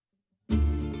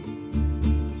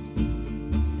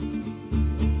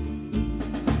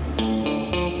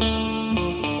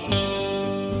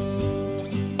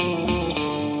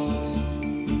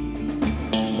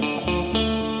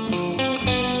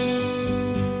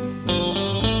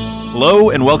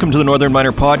Hello and welcome to the Northern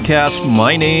Miner Podcast.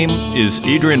 My name is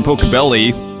Adrian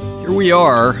Pocabelli. Here we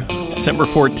are, December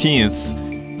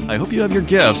 14th. I hope you have your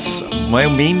gifts. My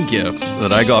main gift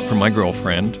that I got from my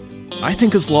girlfriend, I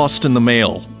think is lost in the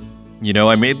mail. You know,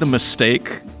 I made the mistake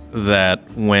that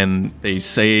when they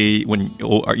say,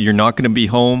 you're not going to be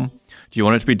home, do you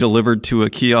want it to be delivered to a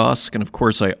kiosk? And of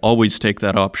course, I always take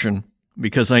that option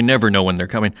because I never know when they're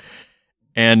coming.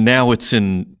 And now it's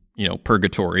in,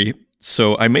 purgatory.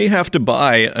 So I may have to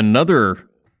buy another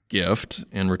gift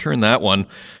and return that one.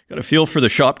 Got a feel for the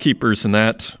shopkeepers in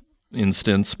that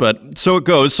instance, but so it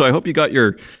goes. So I hope you got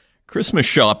your Christmas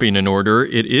shopping in order.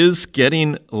 It is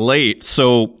getting late.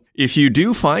 So if you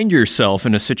do find yourself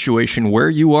in a situation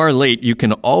where you are late, you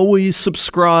can always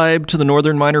subscribe to the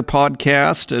Northern Miner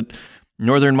Podcast at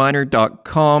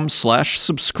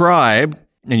northernminer.com/subscribe,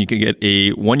 and you can get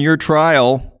a 1-year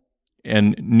trial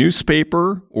and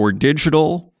newspaper or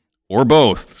digital or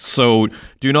both. So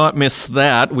do not miss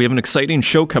that. We have an exciting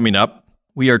show coming up.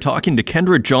 We are talking to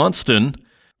Kendra Johnston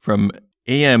from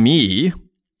AME,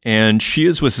 and she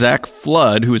is with Zach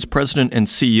Flood, who is president and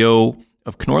CEO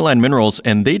of Kenorland Minerals,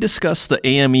 and they discuss the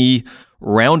AME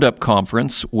Roundup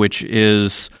conference, which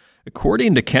is,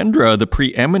 according to Kendra, the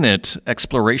preeminent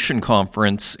exploration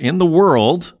conference in the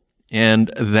world, and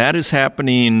that is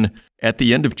happening at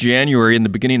the end of January and the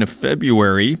beginning of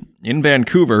February in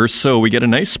Vancouver. So we get a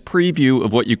nice preview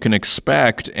of what you can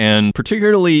expect. And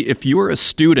particularly if you are a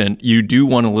student, you do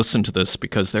want to listen to this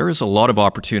because there is a lot of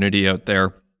opportunity out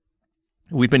there.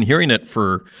 We've been hearing it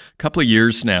for a couple of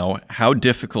years now, how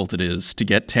difficult it is to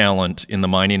get talent in the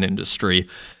mining industry.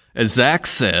 As Zach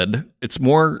said, it's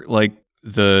more like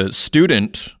the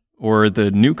student or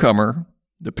the newcomer,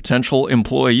 the potential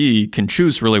employee can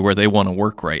choose really where they want to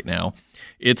work right now.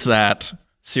 It's that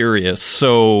serious.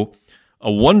 So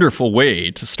a wonderful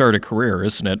way to start a career,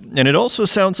 isn't it? And it also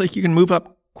sounds like you can move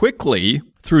up quickly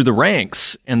through the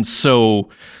ranks. And so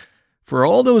for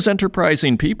all those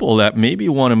enterprising people that maybe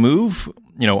want to move,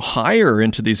 higher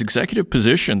into these executive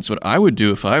positions, what I would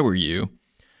do if I were you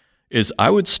is I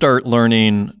would start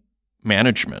learning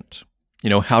management.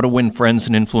 How to Win Friends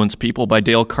and Influence People by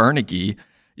Dale Carnegie,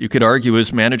 you could argue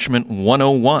is Management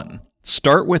 101.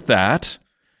 Start with that.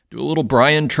 Do a little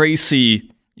Brian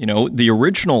Tracy, the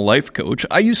original life coach.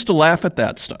 I used to laugh at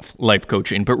that stuff, life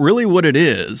coaching, but really what it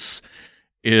is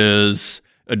a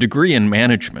degree in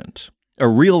management, a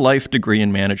real life degree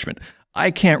in management.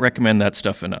 I can't recommend that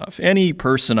stuff enough. Any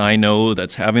person I know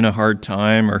that's having a hard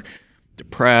time or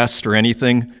depressed or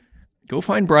anything, go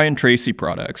find Brian Tracy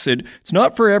products. It's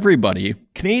not for everybody.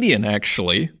 Canadian,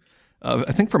 actually.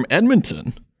 I think from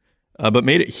Edmonton, but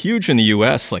made it huge in the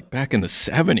U.S. like back in the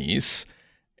 70s.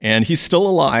 And he's still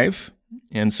alive,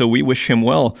 and so we wish him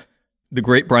well, the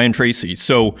great Brian Tracy.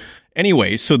 So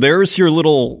anyway, so there's your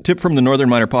little tip from the Northern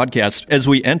Miner Podcast. As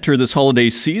we enter this holiday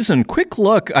season, quick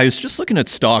look. I was just looking at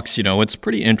stocks. It's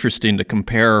pretty interesting to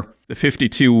compare the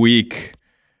 52-week,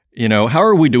 how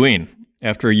are we doing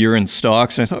after a year in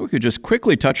stocks? And I thought we could just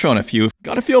quickly touch on a few.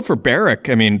 Got a feel for Barrick.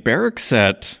 Barrick's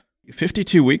at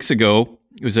 52 weeks ago,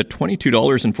 it was at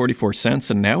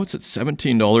 $22.44, and now it's at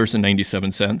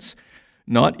 $17.97.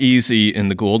 Not easy in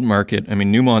the gold market.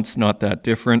 Newmont's not that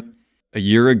different. A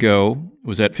year ago, it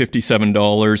was at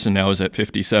 $57 and now is at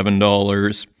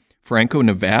 $57.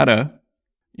 Franco-Nevada,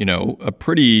 a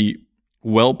pretty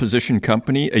well-positioned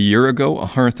company. A year ago,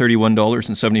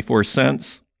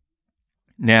 $131.74.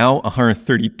 Now,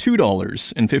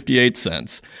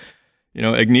 $132.58.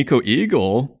 Agnico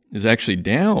Eagle is actually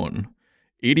down.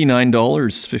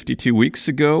 $89 52 weeks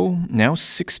ago, now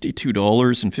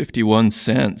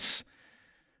 $62.51.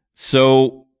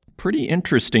 So pretty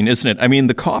interesting, isn't it?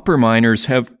 The copper miners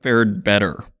have fared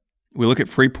better. We look at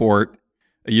Freeport.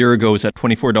 A year ago it was at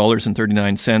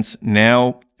 $24.39.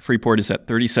 Now Freeport is at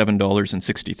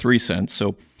 $37.63.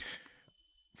 So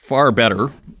far better.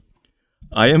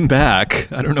 I am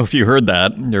back. I don't know if you heard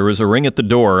that. There was a ring at the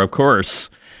door, of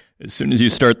course. As soon as you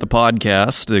start the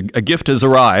podcast, a gift has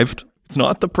arrived. It's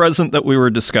not the present that we were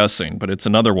discussing, but it's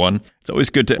another one. It's always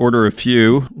good to order a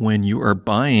few when you are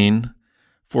buying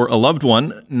for a loved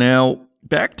one. Now,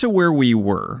 back to where we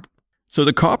were. So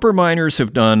the copper miners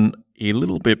have done a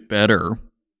little bit better.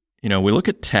 We look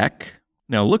at tech.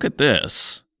 Now, look at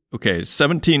this. Okay,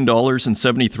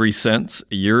 $17.73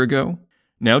 a year ago.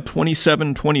 Now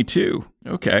 $27.22.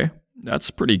 Okay,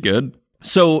 that's pretty good.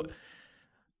 So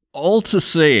all to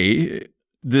say,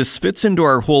 this fits into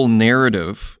our whole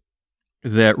narrative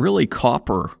that really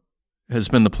copper has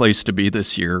been the place to be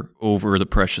this year over the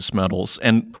precious metals.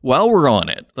 And while we're on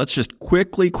it, let's just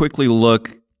quickly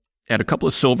look at a couple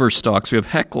of silver stocks. We have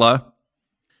Hecla,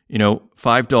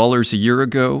 $5 a year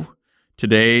ago.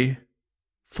 Today,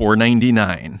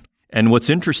 $4.99. And what's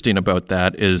interesting about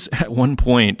that is at one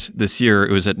point this year,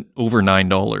 it was at over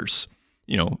 $9,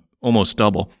 almost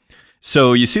double.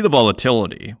 So you see the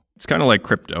volatility. It's kind of like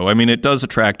crypto. I mean, it does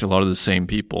attract a lot of the same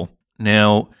people.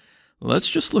 Now, let's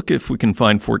just look if we can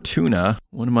find Fortuna,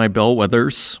 one of my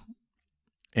bellwethers.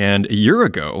 And a year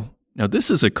ago, now this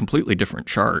is a completely different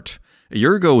chart. A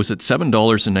year ago it was at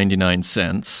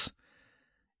 $7.99,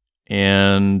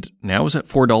 and now it's at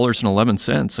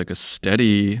 $4.11, like a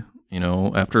steady,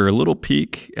 after a little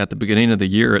peak at the beginning of the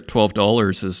year at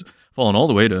 $12, has fallen all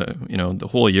the way to, the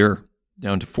whole year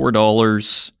down to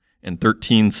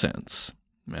 $4.13.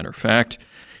 Matter of fact.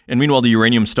 And meanwhile, the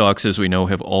uranium stocks, as we know,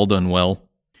 have all done well.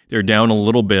 They're down a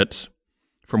little bit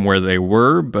from where they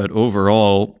were, but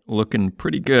overall looking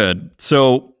pretty good.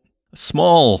 So a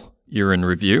small year in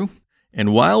review.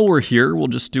 And while we're here, we'll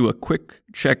just do a quick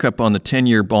checkup on the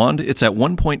 10-year bond. It's at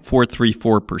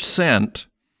 1.434%.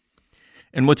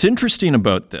 And what's interesting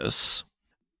about this,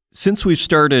 since we've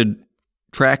started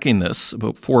tracking this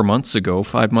about 5 months ago,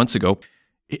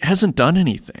 it hasn't done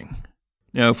anything.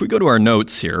 Now, if we go to our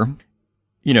notes here,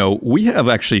 we have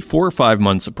actually 4 or 5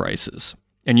 months of prices.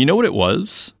 And you know what it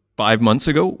was 5 months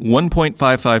ago?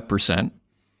 1.55%.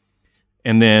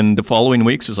 And then the following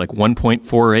weeks was like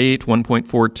 1.48,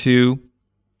 1.42,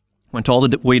 went all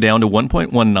the way down to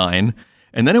 1.19,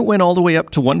 and then it went all the way up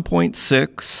to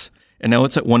 1.6, and now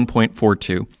it's at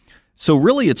 1.42. So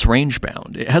really it's range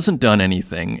bound. It hasn't done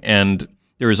anything. And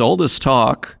there is all this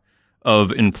talk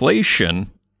of inflation,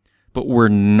 but we're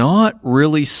not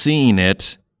really seeing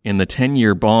it in the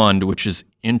 10-year bond, which is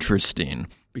interesting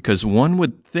because one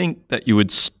would think that you would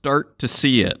start to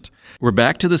see it. We're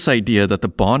back to this idea that the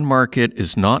bond market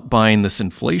is not buying this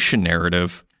inflation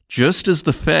narrative, just as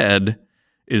the Fed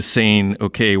is saying,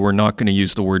 okay, we're not going to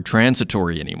use the word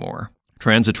transitory anymore.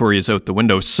 Transitory is out the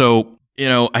window. So,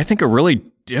 I think a really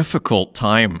difficult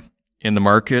time in the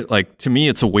market. Like, to me,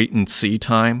 it's a wait and see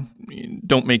time.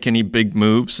 Don't make any big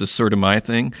moves is sort of my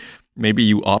thing. Maybe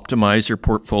you optimize your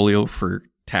portfolio for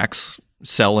tax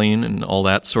selling and all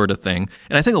that sort of thing.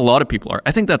 And I think a lot of people are.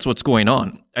 I think that's what's going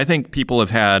on. I think people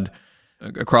have had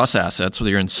across assets,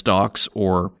 whether you're in stocks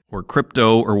or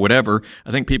crypto or whatever, I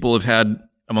think people have had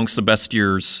amongst the best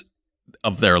years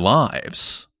of their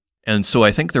lives. And so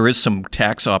I think there is some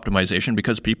tax optimization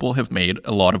because people have made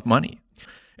a lot of money.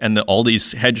 And all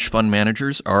these hedge fund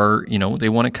managers are, they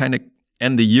want to kind of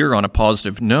end the year on a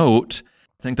positive note.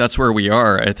 I think that's where we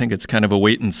are. I think it's kind of a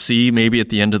wait and see. Maybe at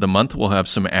the end of the month we'll have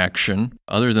some action.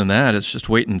 Other than that, it's just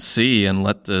wait and see and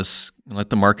let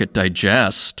the market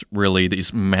digest really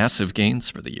these massive gains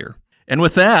for the year. And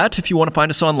with that, if you want to find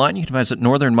us online, you can find us at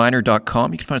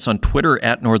northernminer.com. You can find us on Twitter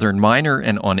at Northern Miner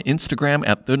and on Instagram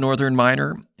at The Northern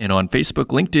Miner and on Facebook,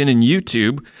 LinkedIn, and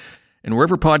YouTube. And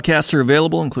wherever podcasts are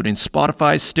available, including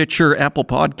Spotify, Stitcher, Apple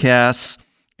Podcasts,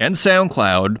 and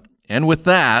SoundCloud. And with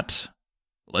that,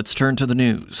 let's turn to the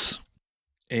news.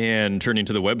 And turning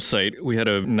to the website, we had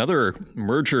another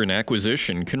merger and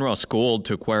acquisition, Kinross Gold,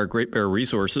 to acquire Great Bear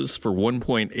Resources for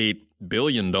 $1.8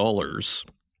 billion.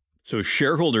 So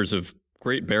shareholders of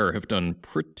Great Bear have done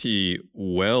pretty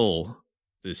well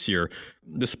this year,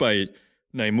 despite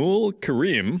Naimul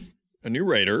Karim, a new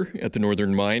writer at the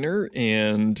Northern Miner,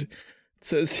 and it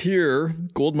says here,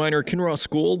 gold miner Kinross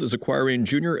Gold is acquiring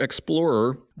junior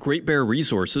explorer Great Bear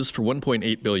Resources for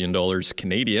 $1.8 billion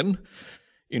Canadian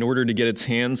in order to get its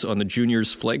hands on the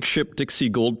junior's flagship Dixie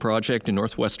Gold project in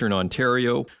northwestern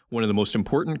Ontario, one of the most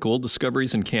important gold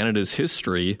discoveries in Canada's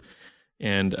history.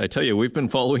 And I tell you, we've been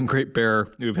following Great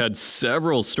Bear. We've had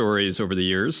several stories over the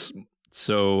years,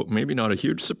 so maybe not a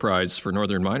huge surprise for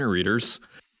Northern Miner readers.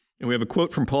 And we have a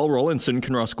quote from Paul Rollinson,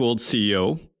 Kinross Gold's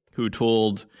CEO, who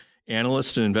told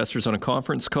analysts and investors on a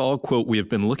conference call, quote, "We have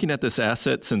been looking at this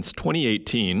asset since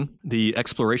 2018. The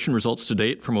exploration results to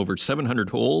date from over 700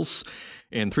 holes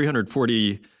and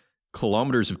 340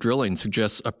 kilometers of drilling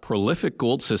suggests a prolific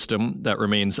gold system that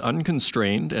remains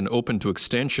unconstrained and open to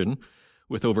extension,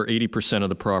 with over 80% of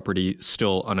the property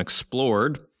still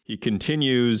unexplored." He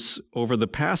continues, "Over the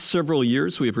past several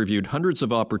years, we have reviewed hundreds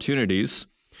of opportunities,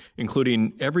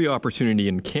 including every opportunity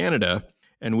in Canada,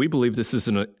 and we believe this is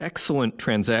an excellent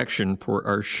transaction for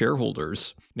our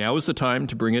shareholders. Now is the time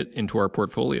to bring it into our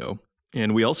portfolio."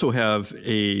 And we also have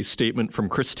a statement from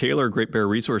Chris Taylor, Great Bear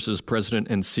Resources President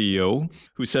and CEO,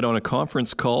 who said on a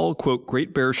conference call, quote,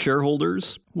 "Great Bear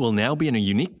shareholders will now be in a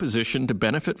unique position to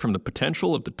benefit from the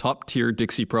potential of the top-tier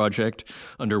Dixie project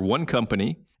under one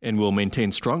company and will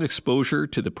maintain strong exposure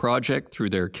to the project through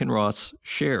their Kinross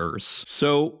shares."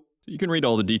 So you can read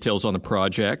all the details on the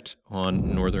project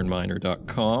on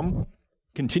northernminer.com.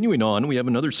 Continuing on, we have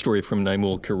another story from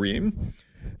Naimul Karim.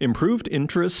 Improved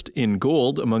interest in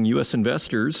gold among U.S.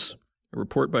 investors, a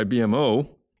report by BMO.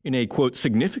 In a, quote,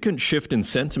 significant shift in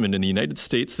sentiment in the United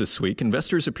States this week,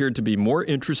 investors appeared to be more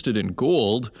interested in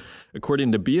gold,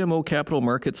 according to BMO Capital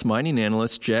Markets mining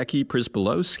analyst Jackie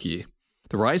Przybylowski.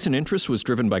 The rise in interest was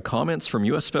driven by comments from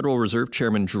U.S. Federal Reserve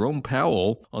Chairman Jerome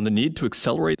Powell on the need to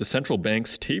accelerate the central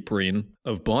bank's tapering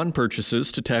of bond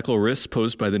purchases to tackle risks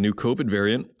posed by the new COVID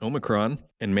variant, Omicron,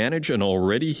 and manage an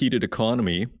already heated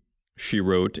economy, she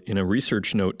wrote in a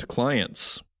research note to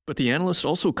clients. But the analyst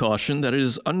also cautioned that it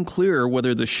is unclear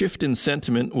whether the shift in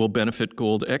sentiment will benefit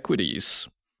gold equities.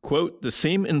 Quote, the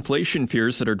same inflation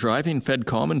fears that are driving Fed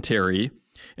commentary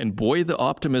and buoy the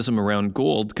optimism around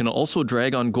gold can also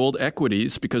drag on gold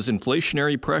equities because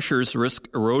inflationary pressures risk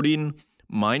eroding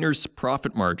miners'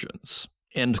 profit margins.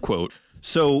 End quote.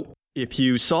 So if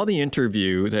you saw the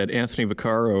interview that Anthony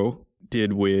Vaccaro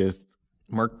did with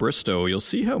Mark Bristow, you'll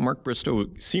see how Mark Bristow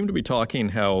seemed to be talking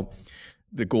how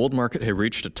the gold market had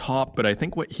reached a top, but I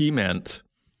think what he meant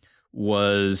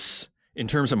was in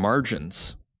terms of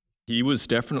margins. He was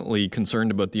definitely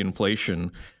concerned about the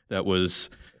inflation that was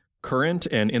current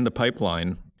and in the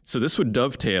pipeline. So this would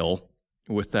dovetail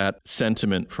with that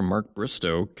sentiment from Mark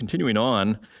Bristow. Continuing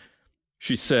on,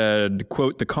 she said,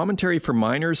 quote, the commentary for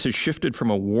miners has shifted from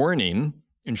a warning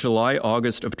in July,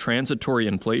 August of transitory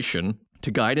inflation to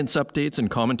guidance updates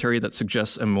and commentary that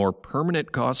suggests a more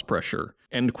permanent cost pressure,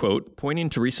 end quote,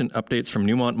 pointing to recent updates from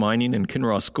Newmont Mining and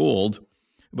Kinross Gold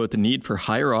about the need for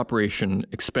higher operation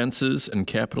expenses and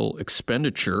capital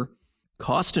expenditure.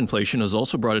 Cost inflation has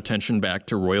also brought attention back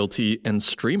to royalty and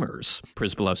streamers,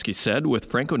 Przybylowski said, with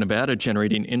Franco-Nevada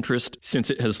generating interest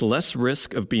since it has less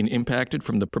risk of being impacted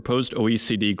from the proposed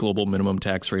OECD global minimum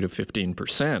tax rate of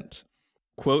 15%.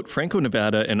 Quote,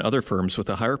 Franco-Nevada and other firms with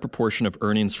a higher proportion of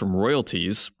earnings from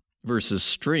royalties versus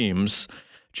streams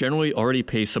generally already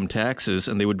pay some taxes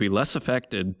and they would be less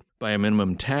affected by a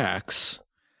minimum tax.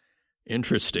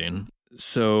 Interesting.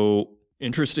 So,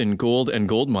 interest in gold and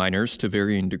gold miners to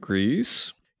varying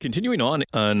degrees. Continuing on,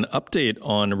 an update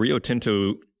on Rio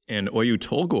Tinto and Oyu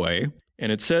Tolgoi.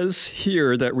 And it says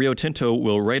here that Rio Tinto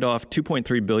will write off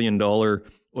 $2.3 billion Oyu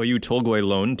Tolgoi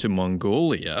loan to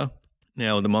Mongolia.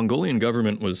 Now, the Mongolian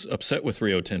government was upset with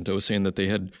Rio Tinto, saying that they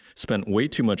had spent way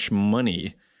too much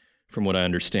money, from what I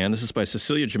understand. This is by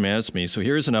Cecilia Jamasmi. So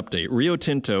here's an update. Rio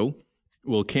Tinto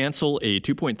will cancel a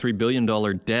 $2.3 billion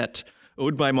debt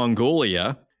owed by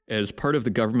Mongolia as part of the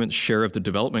government's share of the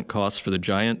development costs for the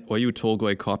giant Oyu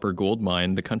Tolgoi copper gold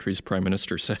mine, the country's prime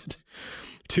minister said.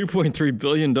 $2.3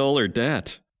 billion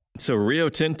debt. So Rio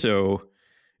Tinto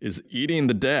is eating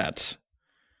the debt.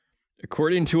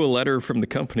 According to a letter from the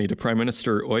company to Prime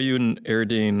Minister Oyun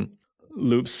Erdene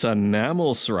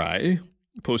Lubsanamolsrai,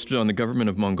 posted on the government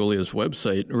of Mongolia's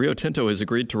website, Rio Tinto has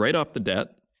agreed to write off the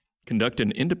debt, conduct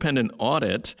an independent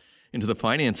audit into the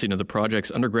financing of the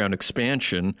project's underground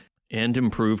expansion, and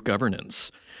improve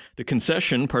governance. The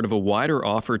concession, part of a wider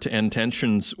offer to end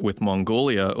tensions with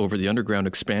Mongolia over the underground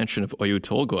expansion of Oyu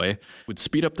Tolgoi, would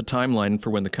speed up the timeline for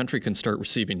when the country can start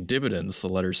receiving dividends, the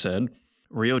letter said.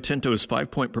 Rio Tinto's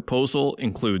 5-point proposal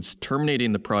includes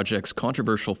terminating the project's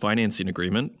controversial financing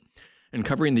agreement and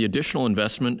covering the additional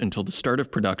investment until the start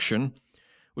of production,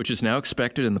 which is now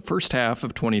expected in the first half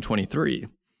of 2023.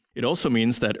 It also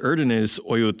means that Erdenes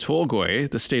Oyu Tolgoi,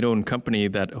 the state-owned company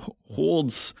that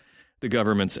holds the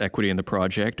government's equity in the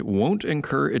project, won't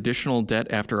incur additional debt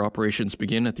after operations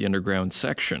begin at the underground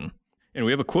section. And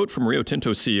we have a quote from Rio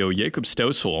Tinto CEO Jakob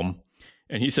Stausholm,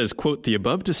 and he says, quote, the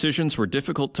above decisions were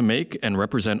difficult to make and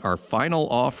represent our final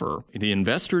offer. The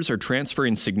investors are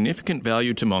transferring significant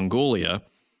value to Mongolia,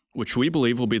 which we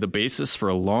believe will be the basis for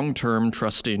a long-term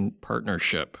trusting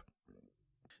partnership.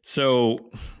 So,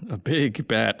 a big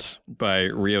bet by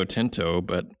Rio Tinto,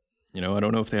 but, I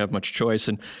don't know if they have much choice.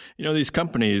 And, these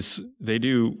companies, they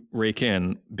do rake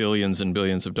in billions and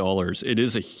billions of dollars. It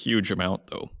is a huge amount,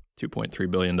 though,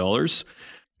 $2.3 billion.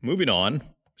 Moving on.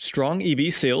 Strong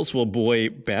EV sales will buoy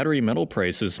battery metal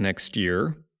prices next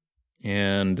year.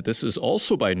 And this is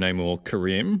also by Naimul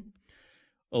Karim.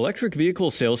 Electric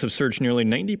vehicle sales have surged nearly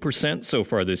 90% so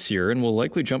far this year and will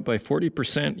likely jump by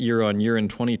 40% year on year in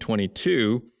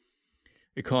 2022.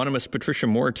 Economist Patricia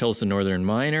Moore tells the Northern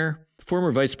Miner. The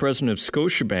former vice president of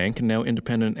Scotiabank and now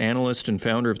independent analyst and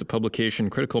founder of the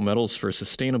publication Critical Metals for a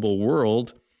Sustainable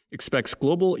World expects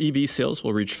global EV sales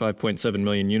will reach 5.7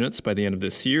 million units by the end of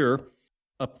this year,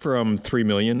 up from 3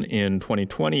 million in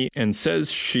 2020, and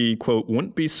says she, quote,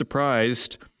 wouldn't be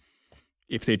surprised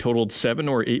if they totaled 7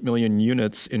 or 8 million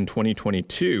units in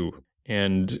 2022.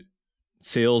 And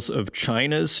Sales of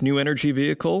China's new energy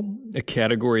vehicle, a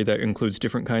category that includes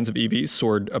different kinds of EVs,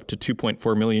 soared up to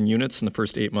 2.4 million units in the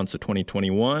first 8 months of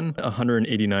 2021, a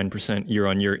 189%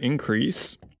 year-on-year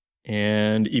increase.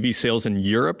 And EV sales in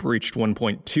Europe reached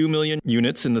 1.2 million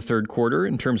units in the third quarter.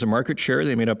 In terms of market share,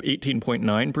 they made up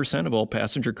 18.9% of all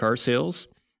passenger car sales,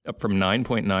 up from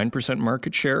 9.9%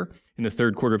 market share in the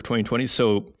third quarter of 2020.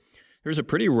 So there's a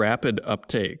pretty rapid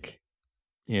uptake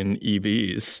in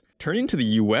EVs. Turning to the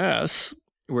US,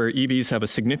 where EVs have a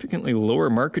significantly lower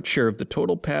market share of the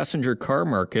total passenger car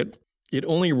market, it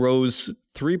only rose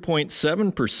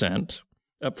 3.7%,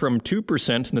 up from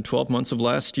 2% in the 12 months of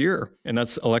last year. And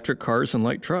that's electric cars and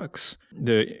light trucks.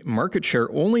 The market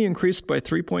share only increased by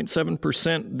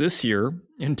 3.7% this year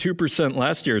and 2%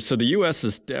 last year. So the US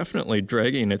is definitely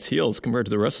dragging its heels compared to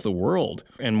the rest of the world.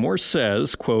 And Moore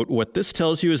says, quote, "What this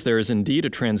tells you is there is indeed a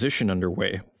transition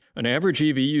underway. An average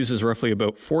EV uses roughly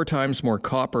about 4 times more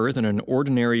copper than an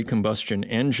ordinary combustion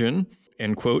engine,"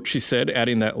 end quote. She said,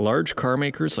 adding that large car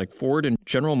makers like Ford and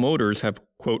General Motors have,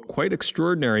 quote, "quite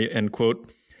extraordinary," end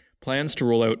quote, plans to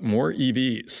roll out more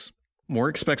EVs. Moore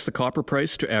expects the copper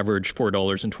price to average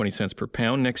 $4.20 per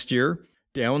pound next year,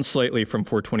 down slightly from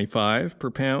 $4.25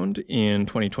 per pound in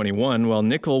 2021, while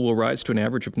nickel will rise to an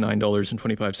average of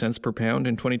 $9.25 per pound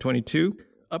in 2022,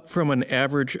 up from an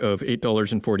average of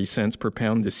 $8.40 per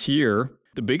pound this year.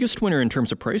 The biggest winner in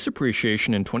terms of price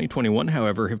appreciation in 2021,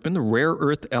 however, have been the rare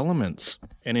earth elements,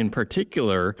 and in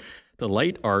particular, the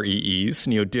light REEs,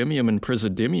 neodymium and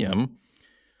praseodymium,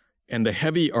 and the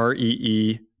heavy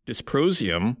REE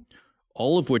dysprosium,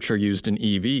 all of which are used in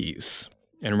EVs.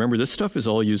 And remember, this stuff is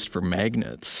all used for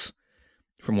magnets,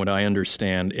 from what I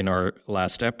understand in our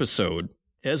last episode.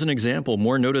 As an example,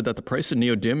 Moore noted that the price of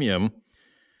neodymium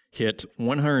hit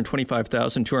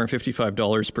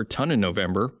 $125,255 per ton in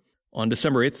November. On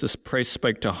December 8th, this price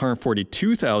spiked to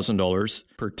 $142,000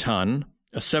 per ton,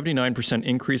 a 79%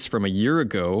 increase from a year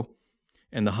ago,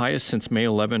 and the highest since May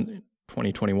 11,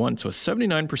 2021. So a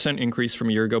 79% increase from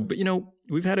a year ago. But, you know,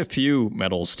 we've had a few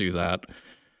metals do that.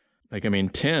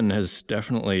 Tin has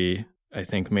definitely, I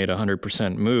think, made a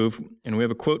 100% move. And we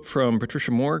have a quote from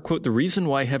Patricia Moore, quote, "The reason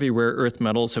why heavy rare earth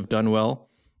metals have done well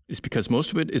is because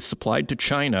most of it is supplied to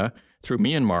China through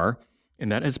Myanmar,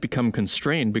 and that has become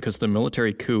constrained because of the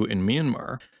military coup in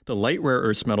Myanmar. The light rare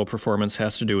earth metal performance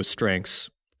has to do with strengths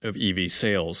of EV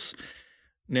sales."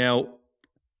 Now,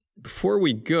 before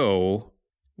we go,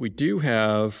 we do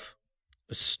have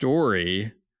a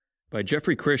story by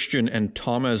Jeffrey Christian and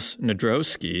Thomas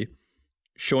Nadrowski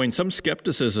showing some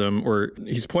skepticism, or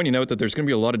he's pointing out that there's going to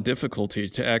be a lot of difficulty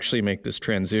to actually make this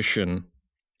transition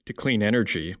to clean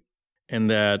energy. And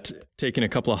that, taking a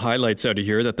couple of highlights out of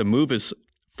here, that the move is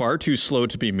far too slow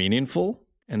to be meaningful,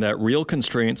 and that real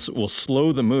constraints will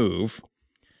slow the move.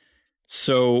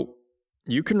 So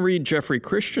you can read Jeffrey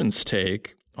Christian's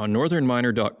take on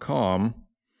northernminer.com,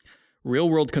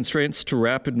 Real-World Constraints to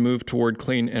Rapid Move Toward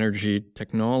Clean Energy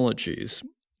Technologies.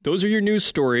 Those are your news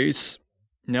stories.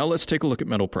 Now let's take a look at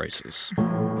metal prices.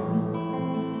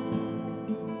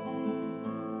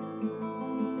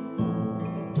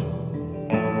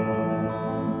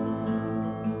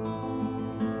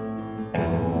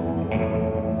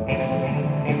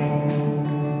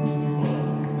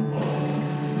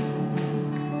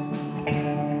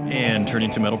 And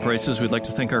turning to metal prices, we'd like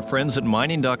to thank our friends at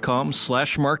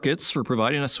mining.com/markets for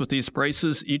providing us with these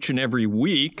prices each and every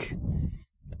week.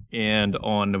 And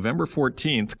on November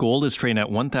 14th, gold is trading at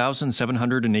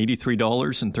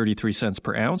 $1,783.33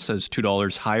 per ounce. That is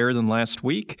 $2 higher than last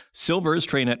week. Silver is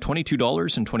trading at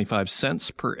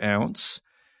 $22.25 per ounce.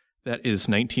 That is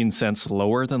 19 cents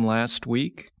lower than last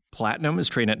week. Platinum is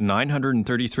trading at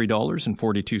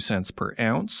 $933.42 per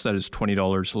ounce. That is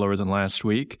 $20 lower than last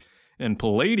week. And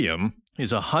palladium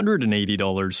is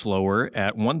 $180 lower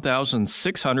at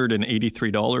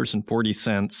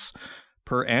 $1,683.40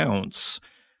 per ounce.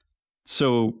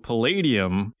 So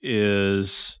palladium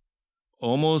is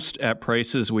almost at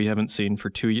prices we haven't seen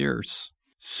for 2 years.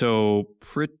 So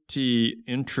pretty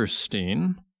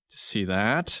interesting to see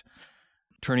that.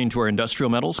 Turning to our industrial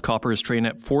metals, copper is trading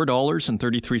at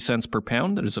 $4.33 per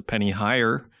pound. That is a penny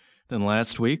higher than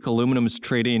last week. Aluminum is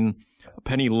trading a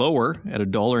penny lower at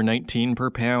 $1.19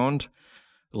 per pound.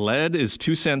 Lead is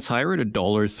 2 cents higher at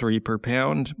 $1.03 per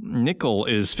pound. Nickel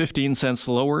is 15 cents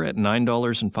lower at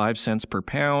 $9.05 per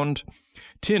pound.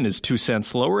 Tin is 2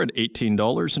 cents lower at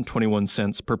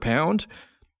 $18.21 per pound.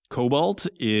 Cobalt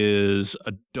is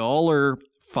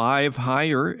 $1.05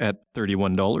 higher at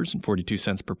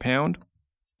 $31.42 per pound.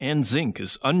 And zinc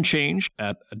is unchanged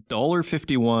at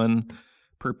 $1.51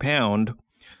 per pound.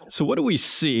 So what do we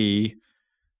see?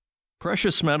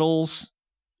 Precious metals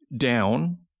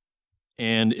down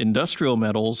and industrial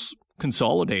metals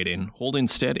consolidating, holding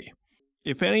steady.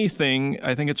 If anything,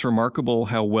 I think it's remarkable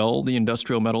how well the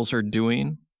industrial metals are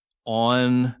doing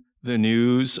on the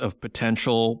news of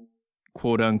potential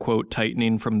quote-unquote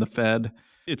tightening from the Fed.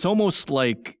 It's almost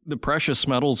like the precious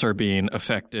metals are being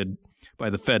affected by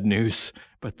the Fed news,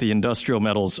 but the industrial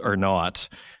metals are not.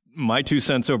 My 2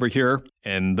 cents over here,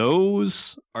 and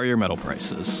those are your metal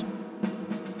prices.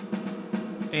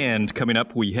 And coming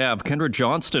up, we have Kendra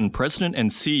Johnston, President and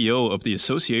CEO of the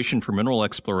Association for Mineral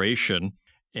Exploration,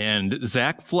 and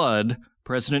Zach Flood,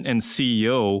 President and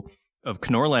CEO of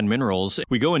Kenorland Minerals.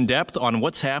 We go in depth on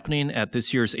what's happening at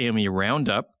this year's AME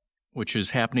Roundup, which is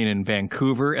happening in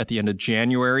Vancouver at the end of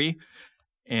January,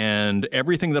 and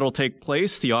everything that'll take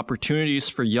place, the opportunities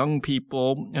for young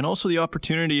people, and also the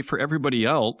opportunity for everybody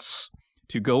else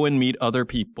to go and meet other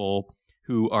people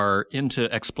who are into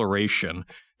exploration.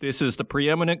 This is the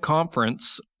preeminent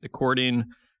conference, according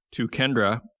to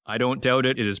Kendra. I don't doubt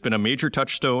it. It has been a major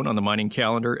touchstone on the mining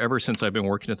calendar ever since I've been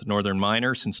working at the Northern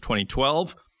Miner since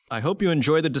 2012. I hope you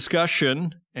enjoy the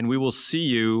discussion, and we will see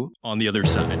you on the other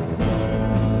side.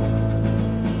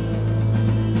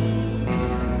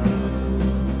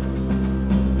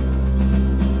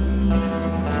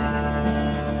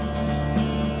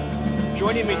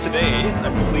 Joining me today,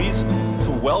 I'm pleased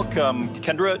to welcome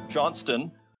Kendra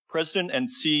Johnston, President and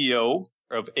CEO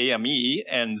of AME,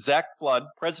 and Zach Flood,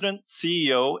 President,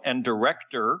 CEO, and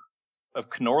Director of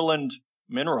Kenorland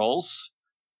Minerals.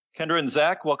 Kendra and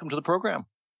Zach, welcome to the program.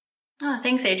 Oh,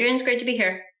 thanks, Adrian. It's great to be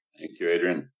here. Thank you,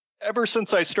 Adrian. Ever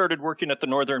since I started working at the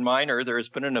Northern Miner, there has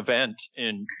been an event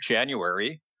in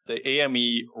January, the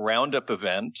AME Roundup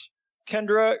event.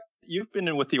 Kendra, you've been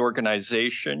in with the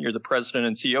organization. You're the president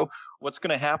and CEO. What's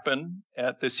going to happen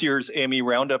at this year's AME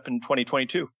Roundup in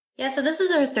 2022? Yeah, so this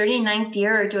is our 39th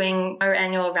year doing our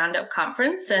annual Roundup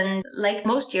conference. And like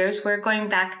most years, we're going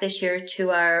back this year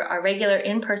to our regular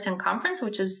in-person conference,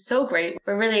 which is so great.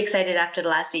 We're really excited after the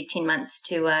last 18 months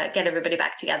to get everybody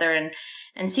back together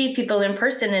and see people in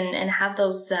person and have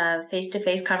those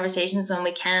face-to-face conversations when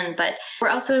we can. But we're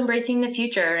also embracing the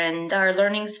future and our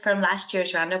learnings from last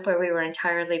year's Roundup, where we were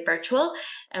entirely virtual,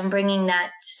 and bringing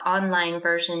that online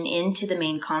version into the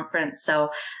main conference.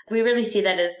 So we really see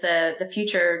that as the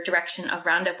future direction of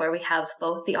Roundup, where we have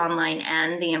both the online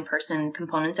and the in-person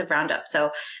components of Roundup.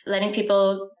 So letting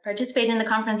people participate in the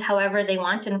conference however they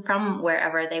want and from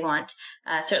wherever they want.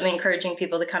 Certainly encouraging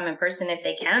people to come in person if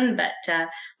they can, but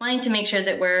wanting to make sure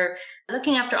that we're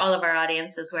looking after all of our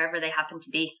audiences wherever they happen to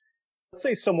be. Let's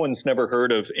say someone's never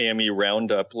heard of AME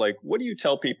Roundup. What do you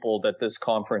tell people that this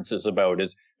conference is about?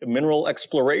 Is it mineral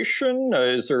exploration?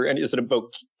 Is it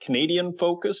about Canadian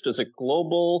focused? Is it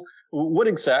global? What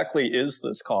exactly is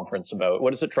this conference about?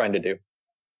 What is it trying to do?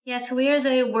 Yeah, so we are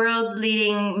the world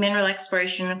leading mineral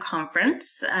exploration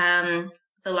conference, the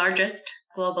largest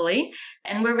globally.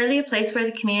 And we're really a place where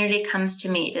the community comes to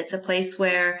meet. It's a place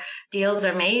where deals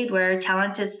are made, where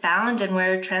talent is found, and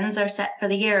where trends are set for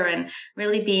the year. And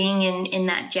really being in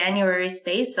that January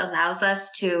space allows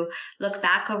us to look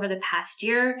back over the past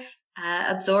year,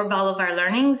 absorb all of our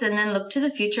learnings, and then look to the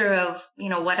future of,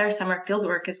 what our summer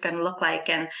fieldwork is going to look like,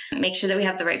 and make sure that we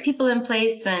have the right people in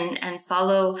place and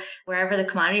follow wherever the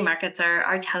commodity markets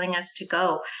are telling us to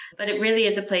go. But it really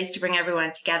is a place to bring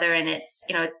everyone together. And it's,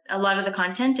 a lot of the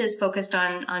content is focused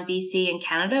on BC and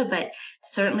Canada, but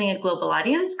certainly a global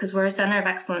audience, because we're a center of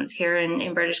excellence here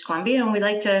in British Columbia. And we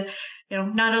like to,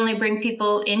 not only bring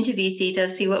people into BC to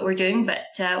see what we're doing,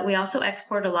 but we also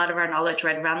export a lot of our knowledge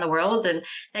right around the world. And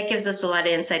that gives us a lot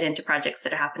of insight into projects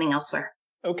that are happening elsewhere.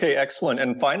 Okay, excellent.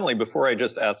 And finally, before I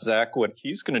just ask Zach what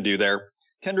he's going to do there,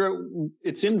 Kendra,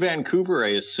 it's in Vancouver, I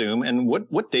assume. And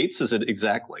what dates is it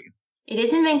exactly? It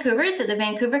is in Vancouver. It's at the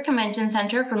Vancouver Convention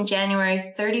Centre from January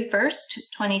 31st,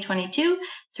 2022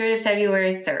 through to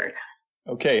February 3rd.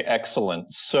 Okay, excellent.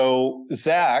 So,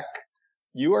 Zach,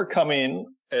 you are coming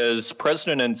as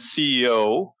president and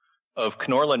CEO of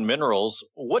Kenorland Minerals.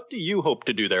 What do you hope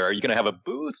to do there? Are you going to have a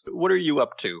booth? What are you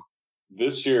up to?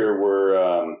 This year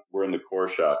we're in the core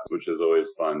shop, which is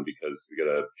always fun because we get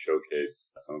to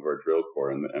showcase some of our drill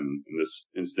core. And in this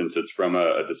instance, it's from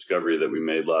a discovery that we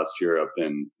made last year up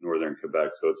in northern Quebec.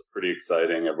 So it's pretty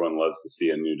exciting. Everyone loves to see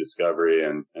a new discovery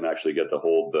and actually get to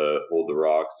hold the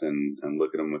rocks and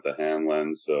look at them with a hand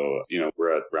lens. So,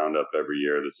 we're at Roundup every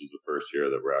year. This is the first year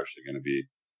that we're actually going to be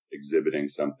exhibiting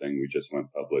something. We just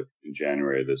went public in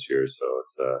January this year. So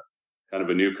it's kind of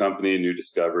a new company, new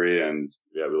discovery. And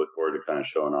yeah, we look forward to kind of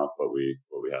showing off what we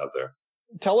have there.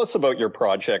 tell us about your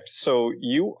project. So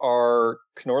you are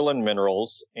Knorland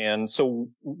Minerals. And so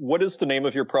what is the name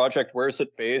of your project? Where is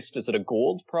it based? Is it a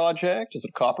gold project? Is it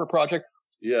a copper project?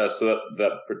 Yeah, so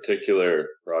that particular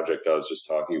project I was just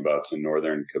talking about is in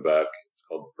northern Quebec. It's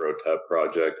called the Frotep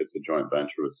Project. It's a joint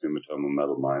venture with Sumitomo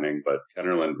Metal Mining, but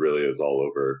Kennerland really is all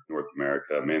over North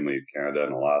America, mainly Canada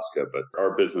and Alaska. But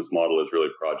our business model is really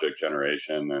project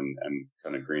generation and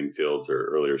kind of greenfields or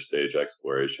earlier stage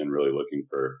exploration, really looking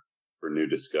for new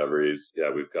discoveries. Yeah,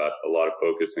 we've got a lot of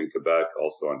focus in Quebec,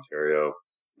 also Ontario,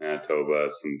 Manitoba,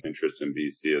 some interest in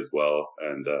BC as well,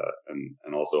 and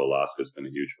also Alaska's been a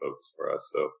huge focus for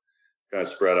us. So kind of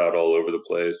spread out all over the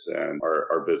place, and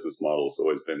our business model has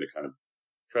always been to kind of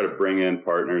try to bring in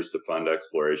partners to fund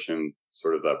exploration,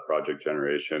 sort of that project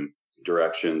generation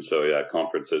direction. So yeah,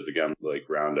 conferences again like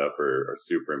Roundup are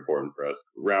super important for us.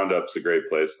 Roundup's a great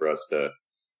place for us to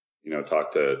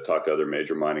talk to other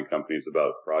major mining companies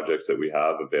about projects that we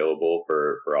have available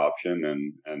for option,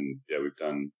 and yeah, we've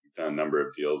done a number of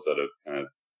deals that have kind of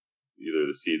either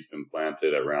the seeds been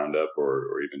planted at Roundup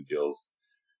or even deals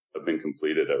have been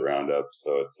completed at Roundup.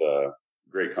 So it's a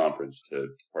great conference to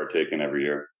partake in every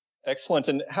year. Excellent.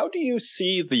 And how do you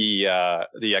see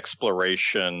the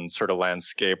exploration sort of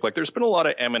landscape? Like, there's been a lot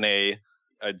of M&A,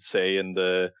 I'd say, in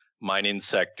the mining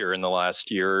sector in the last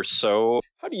year or so.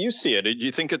 How do you see it? Do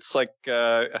you think it's like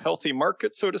a healthy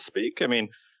market, so to speak? I mean,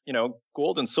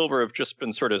 gold and silver have just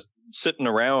been sort of sitting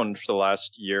around for the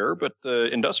last year, but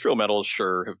the industrial metals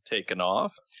sure have taken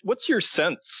off. What's your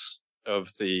sense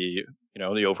of the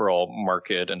overall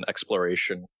market and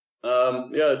exploration?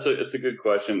 Yeah, it's a good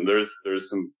question. There's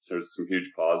some huge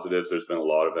positives. There's been a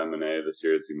lot of M&A this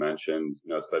year, as you mentioned.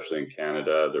 Especially in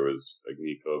Canada, there was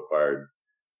Agnico acquired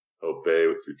Hope Bay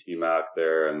through TMAC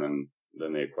there, and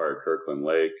then they acquired Kirkland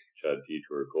Lake, which had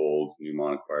Detour Gold.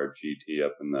 Newmont acquired GT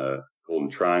up in the Golden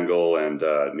Triangle, and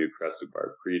Newcrest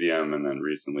acquired Pretium, and then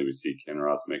recently we see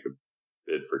Kinross make a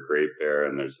bid for Great Bear,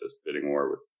 and there's this bidding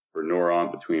war for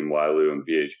Noront between Wyloo and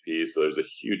BHP. So there's a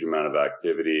huge amount of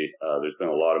activity. There's been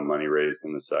a lot of money raised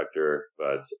in the sector,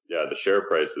 but yeah, the share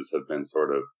prices have been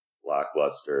sort of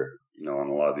lackluster, on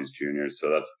a lot of these juniors. So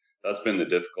that's been the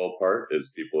difficult part,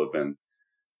 is people have been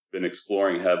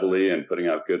exploring heavily and putting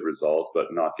out good results, but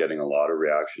not getting a lot of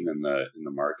reaction in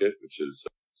the market, which is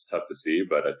it's tough to see.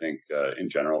 But I think in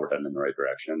general we're heading in the right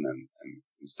direction, and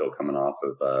still coming off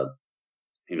of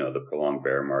the prolonged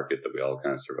bear market that we all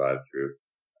kind of survived through.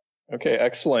 Okay,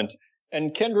 excellent.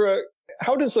 And Kendra,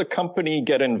 how does a company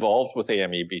get involved with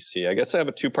AME BC? I guess I have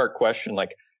a two-part question.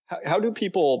 Like, how do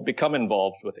people become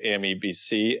involved with AME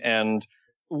BC, and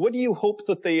what do you hope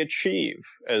that they achieve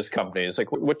as companies?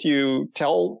 Like, what do you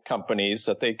tell companies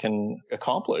that they can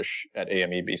accomplish at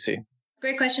AME BC?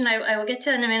 Great question. I will get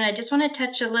to that in a minute. I just want to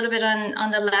touch a little bit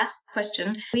on the last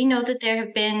question. We know that there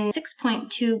have been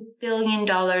 $6.2 billion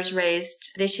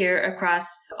raised this year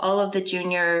across all of the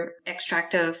junior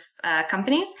extractive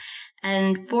companies,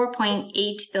 and 4.8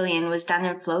 billion was done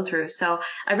in flow through. So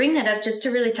I bring that up just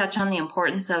to really touch on the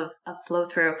importance of flow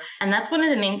through. And that's one of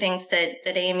the main things that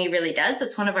AME really does.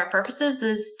 That's one of our purposes,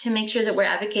 is to make sure that we're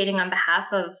advocating on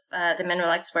behalf of the mineral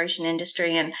exploration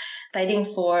industry and fighting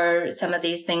for some of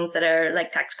these things that are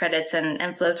like tax credits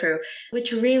and flow through,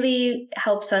 which really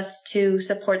helps us to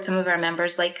support some of our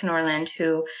members like Knorland,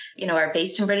 who, are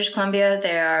based in British Columbia.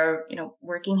 They are,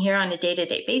 working here on a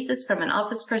day-to-day basis from an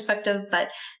office perspective, but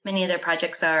many of their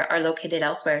projects are located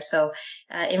elsewhere. So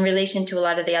in relation to a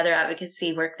lot of the other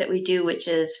advocacy work that we do, which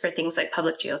is for things like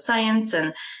public geoscience,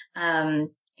 and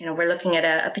we're looking at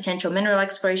a potential mineral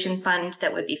exploration fund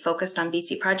that would be focused on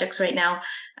BC projects right now,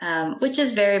 which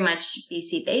is very much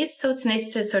BC based. So it's nice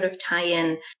to sort of tie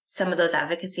in some of those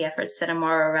advocacy efforts that are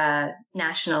more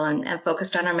national and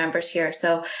focused on our members here.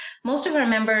 So most of our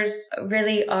members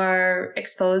really are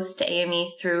exposed to AME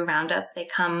through Roundup. They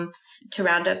come to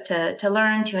Roundup to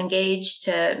learn, to engage,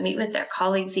 to meet with their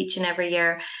colleagues each and every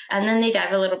year. And then they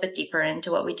dive a little bit deeper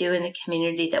into what we do in the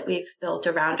community that we've built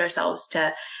around ourselves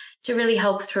to really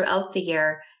help throughout the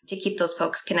year to keep those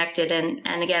folks connected.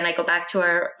 And again, I go back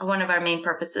to one of our main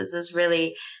purposes is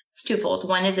really, it's twofold.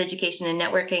 One is education and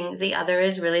networking. The other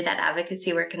is really that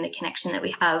advocacy work and the connection that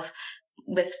we have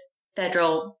with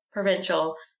federal,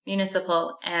 provincial,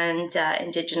 municipal, and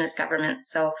Indigenous government.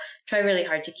 So try really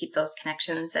hard to keep those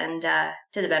connections and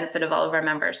to the benefit of all of our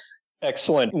members.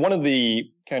 Excellent. One of the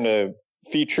kind of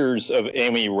features of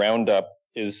AME Roundup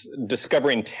is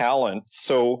discovering talent.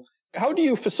 So how do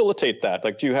you facilitate that?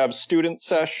 Like, do you have student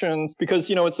sessions? Because,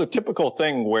 it's a typical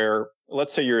thing where,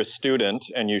 let's say you're a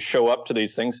student and you show up to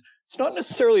these things. It's not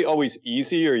necessarily always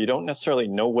easy, or you don't necessarily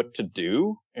know what to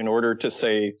do in order to,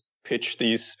 say, pitch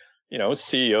these,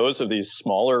 CEOs of these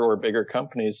smaller or bigger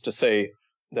companies to say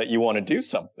that you want to do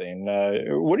something.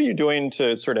 What are you doing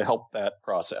to sort of help that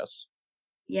process?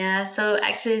 Yeah, so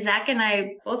actually, Zach and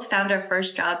I both found our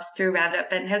first jobs through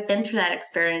Roundup and have been through that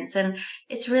experience. And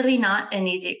it's really not an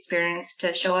easy experience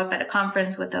to show up at a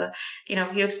conference with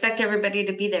you expect everybody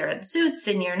to be there in suits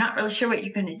and you're not really sure what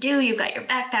you're going to do. You've got your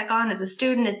backpack on as a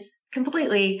student. It's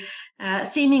completely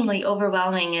seemingly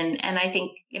overwhelming. And I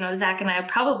think, Zach and I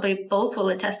probably both will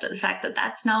attest to the fact that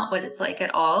that's not what it's like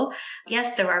at all.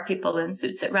 Yes, there are people in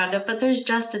suits at Roundup, but there's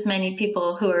just as many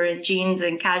people who are in jeans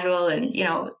and casual. And,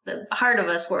 the heart of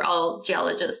us, we're all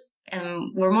geologists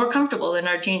and we're more comfortable in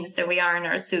our jeans than we are in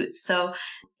our suits. So,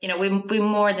 we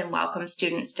more than welcome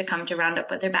students to come to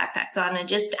Roundup with their backpacks on and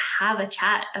just have a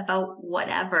chat about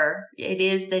whatever it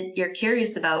is that you're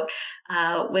curious about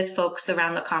with folks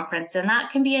around the conference. And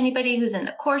that can be anybody who's in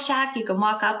the core shack. You can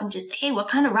walk up and just say, hey, what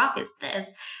kind of rock is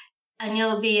this? And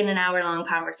you'll be in an hour-long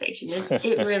conversation.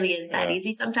 It really is that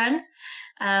easy sometimes.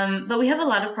 But we have a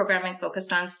lot of programming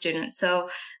focused on students. So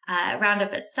at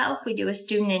Roundup itself, we do a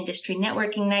student industry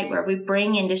networking night where we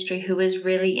bring industry who is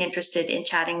really interested in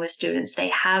chatting with students. They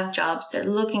have jobs, they're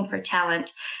looking for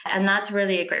talent, and that's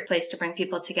really a great place to bring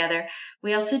people together.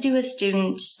 We also do a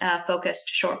student focused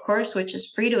short course, which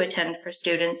is free to attend for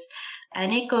students.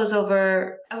 And it goes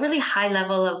over a really high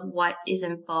level of what is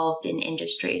involved in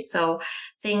industry. So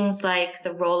things like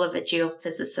the role of a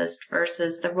geophysicist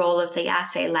versus the role of the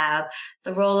assay lab,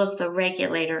 the role of the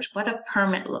regulators, what a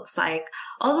permit looks like,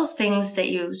 all those things that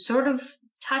you sort of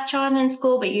touch on in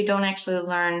school, but you don't actually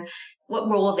learn what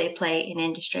role they play in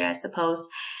industry, I suppose.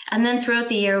 And then throughout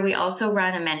the year, we also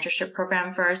run a mentorship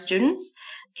program for our students,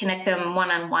 connect them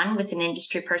one-on-one with an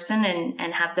industry person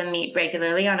and have them meet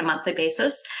regularly on a monthly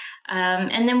basis.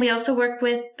 And then we also work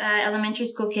with elementary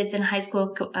school kids and high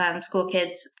school school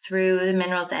kids through the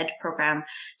Minerals Ed program.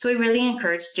 So we really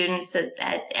encourage students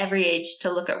at every age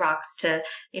to look at rocks, to,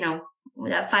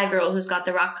 that 5-year-old who's got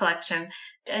the rock collection,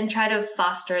 and try to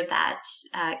foster that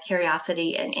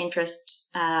curiosity and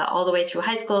interest all the way through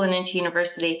high school and into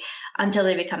university until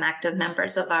they become active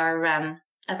members of our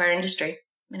industry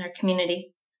in our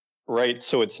community. Right.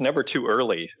 So it's never too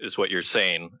early, is what you're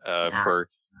saying. Never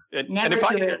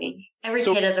too early. Every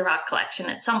kid has a rock collection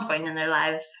at some point in their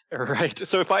lives. Right.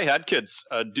 So if I had kids,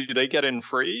 do they get in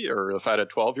free? Or if I had a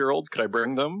 12-year-old, could I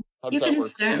bring them? You can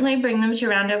certainly bring them to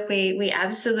Roundup. We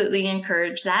absolutely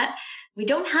encourage that. We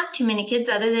don't have too many kids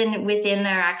other than within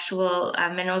our actual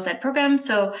Minerals Ed program.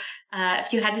 So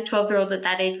if you had a 12-year-old at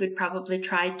that age, we'd probably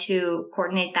try to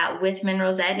coordinate that with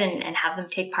Minerals Ed and have them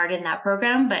take part in that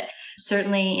program. But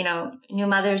certainly, new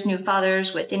mothers, new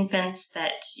fathers with infants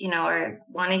that, are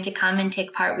wanting to come and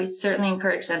take part, we certainly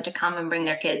encourage them to come and bring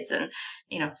their kids and,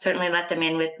 certainly let them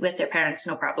in with their parents,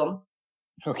 no problem.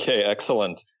 Okay,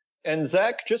 excellent. And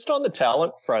Zach, just on the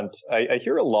talent front, I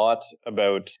hear a lot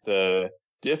about the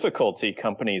difficulty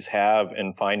companies have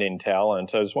in finding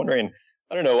talent. I was wondering,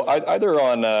 I don't know, either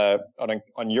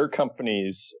on your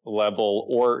company's level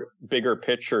or bigger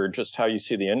picture, just how you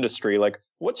see the industry, like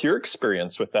what's your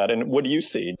experience with that? And what do you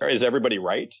see? Is everybody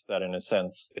right that in a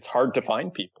sense, it's hard to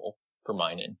find people for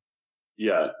mining?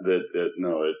 Yeah,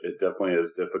 it definitely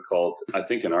is difficult. I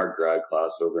think in our grad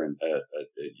class over at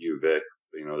UVic,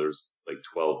 there's like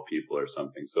 12 people or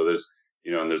something. So there's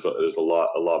a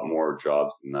lot more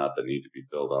jobs than that need to be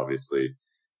filled. Obviously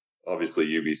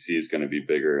UBC is going to be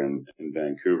bigger in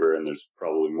Vancouver, and there's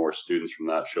probably more students from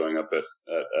that showing up at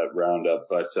Roundup.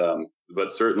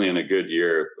 But certainly in a good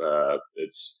year,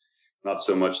 it's not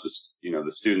so much the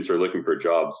students are looking for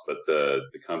jobs, but the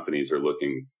companies are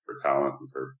looking for talent and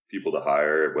for people to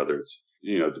hire, whether it's,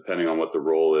 depending on what the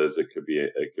role is, it could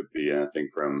be anything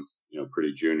from,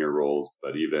 pretty junior roles,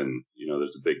 but even,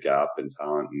 there's a big gap in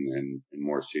talent and in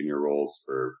more senior roles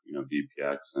for,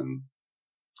 VPX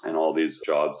and all these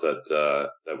jobs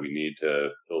that we need to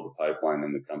fill the pipeline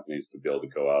in the companies to be able to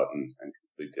go out and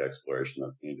complete the exploration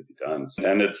that's needed to be done.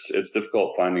 And it's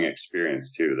difficult finding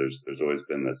experience too. There's always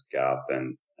been this gap,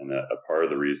 and a part of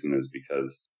the reason is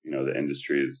because, the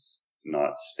industry is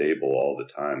not stable all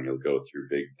the time. You'll go through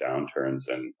big downturns,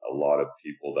 and a lot of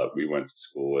people that we went to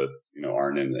school with,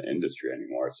 aren't in the industry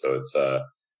anymore. So it's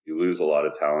you lose a lot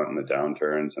of talent in the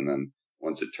downturns, and then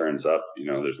once it turns up,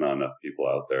 there's not enough people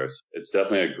out there. So it's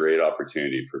definitely a great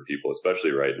opportunity for people,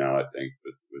 especially right now, I think,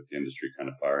 with the industry kind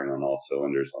of firing on all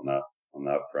cylinders on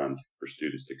that front, for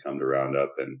students to come to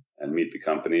Roundup and meet the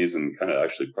companies and kind of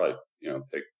actually probably,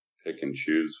 pick and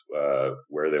choose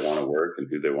where they want to work and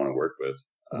who they want to work with.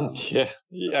 Yeah,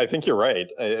 I think you're right.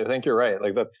 I think you're right.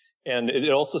 Like that. And it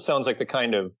also sounds like the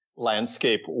kind of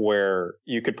landscape where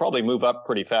you could probably move up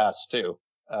pretty fast too.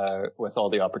 with all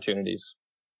the opportunities.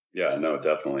 Yeah, no,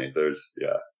 definitely.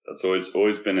 That's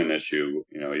always been an issue.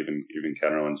 Even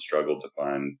Kendra struggled to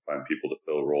find people to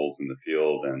fill roles in the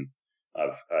field, and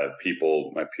I've had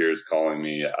people, my peers, calling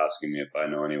me asking me if I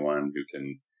know anyone who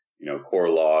can, core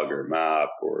log or map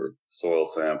or soil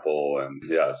sample, and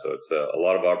so it's a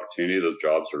lot of opportunity. Those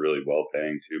jobs are really well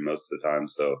paying too most of the time,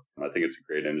 so I think it's a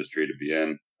great industry to be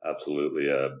in. Absolutely.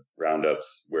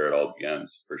 Roundup's where it all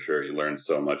begins, for sure. You learn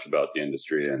so much about the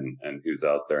industry and who's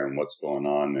out there and what's going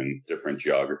on in different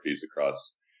geographies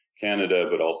across Canada,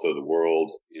 but also the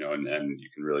world, and you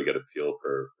can really get a feel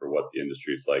for what the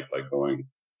industry is like by going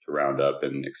to Roundup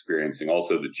and experiencing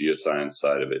also the geoscience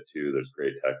side of it too. There's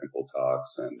great technical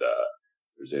talks and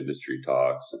there's industry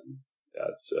talks, and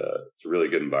it's a really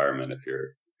good environment if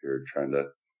you're trying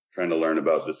to learn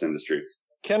about this industry.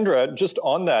 Kendra, just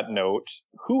on that note,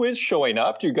 who is showing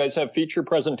up? Do you guys have feature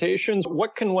presentations?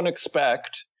 What can one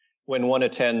expect when one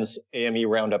attends AME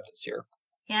Roundup this year?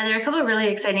 Yeah, there are a couple of really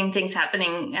exciting things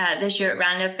happening this year at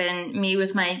Roundup, and me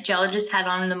with my geologist hat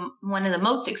on. One of the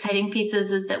most exciting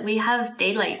pieces is that we have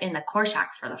daylight in the core shack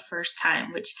for the first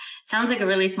time, which sounds like a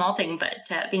really small thing, but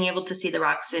being able to see the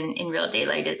rocks in real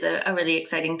daylight is a really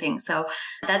exciting thing. So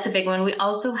that's a big one. We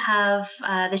also have,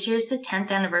 this year is the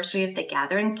 10th anniversary of the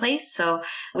Gathering Place. So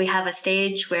we have a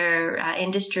stage where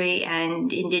industry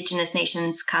and Indigenous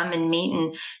nations come and meet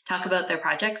and talk about their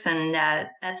projects, and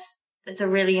that's a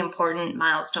really important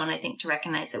milestone, I think, to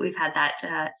recognize that we've had that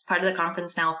as part of the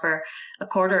conference now for a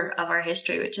quarter of our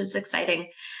history, which is exciting.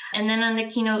 And then on the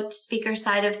keynote speaker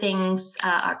side of things,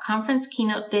 our conference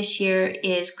keynote this year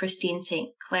is Christine St.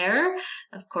 Clair,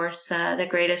 of course, the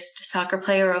greatest soccer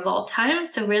player of all time.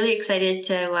 So really excited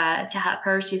to have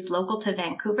her. She's local to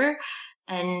Vancouver,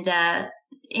 and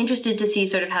interested to see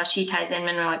sort of how she ties in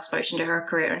mineral exploration to her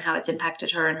career and how it's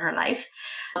impacted her in her life.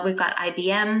 We've got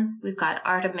IBM, we've got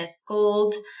Artemis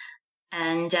Gold,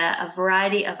 and a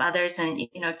variety of others. And,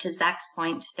 to Zach's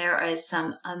point, there is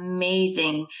some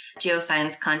amazing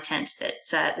geoscience content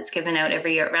that's given out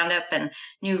every year at Roundup, and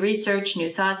new research, new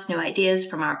thoughts, new ideas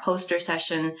from our poster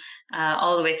session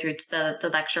all the way through to the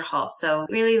lecture hall. So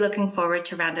really looking forward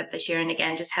to Roundup this year. And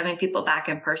again, just having people back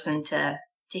in person to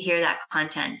hear that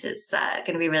content is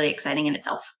going to be really exciting in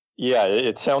itself. Yeah,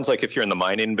 it sounds like if you're in the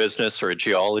mining business or a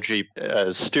geology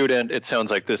student, it sounds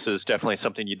like this is definitely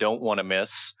something you don't want to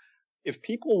miss. If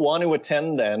people want to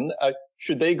attend then,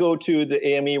 should they go to the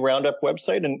AME Roundup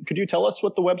website? And could you tell us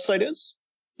what the website is?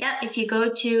 Yeah, if you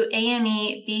go to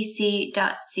amebc.ca,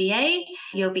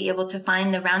 you'll be able to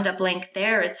find the Roundup link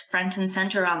there. It's front and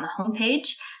center on the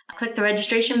homepage. Click the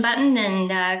registration button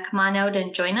and come on out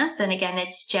and join us. And again,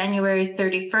 it's January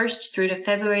 31st through to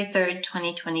February 3rd,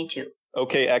 2022.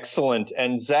 Okay, excellent.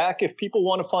 And Zach, if people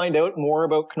want to find out more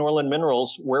about Kenorland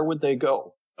Minerals, where would they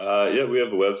go? We have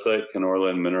a website,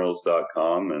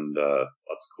 kenorlandminerals.com, and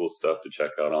lots of cool stuff to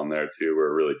check out on there too.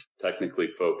 We're a really technically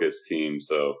focused team,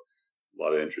 so a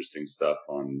lot of interesting stuff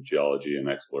on geology and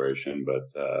exploration. But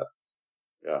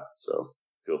so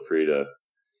feel free to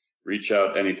reach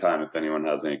out anytime if anyone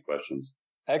has any questions.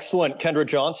 Excellent. Kendra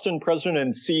Johnston, President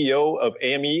and CEO of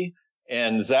AME,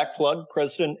 and Zach Flood,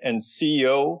 President and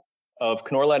CEO of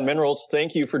Kenorland Minerals.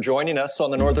 Thank you for joining us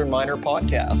on the Northern Miner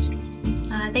Podcast.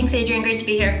 Thanks, Adrian. Great to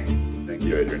be here. Thank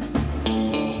you, Adrian.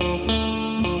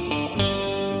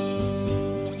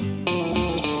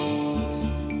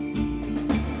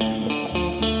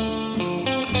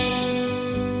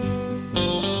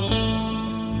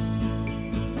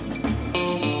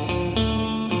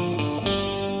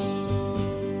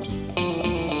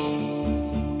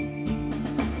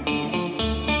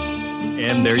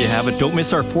 And there you have it. Don't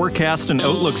miss our forecast and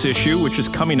outlooks issue, which is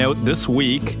coming out this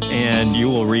week. And you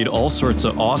will read all sorts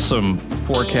of awesome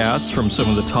forecasts from some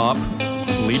of the top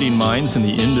leading minds in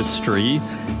the industry.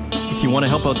 If you want to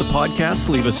help out the podcast,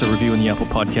 leave us a review in the Apple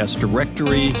Podcast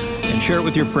directory and share it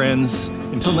with your friends.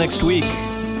 Until next week,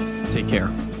 take care.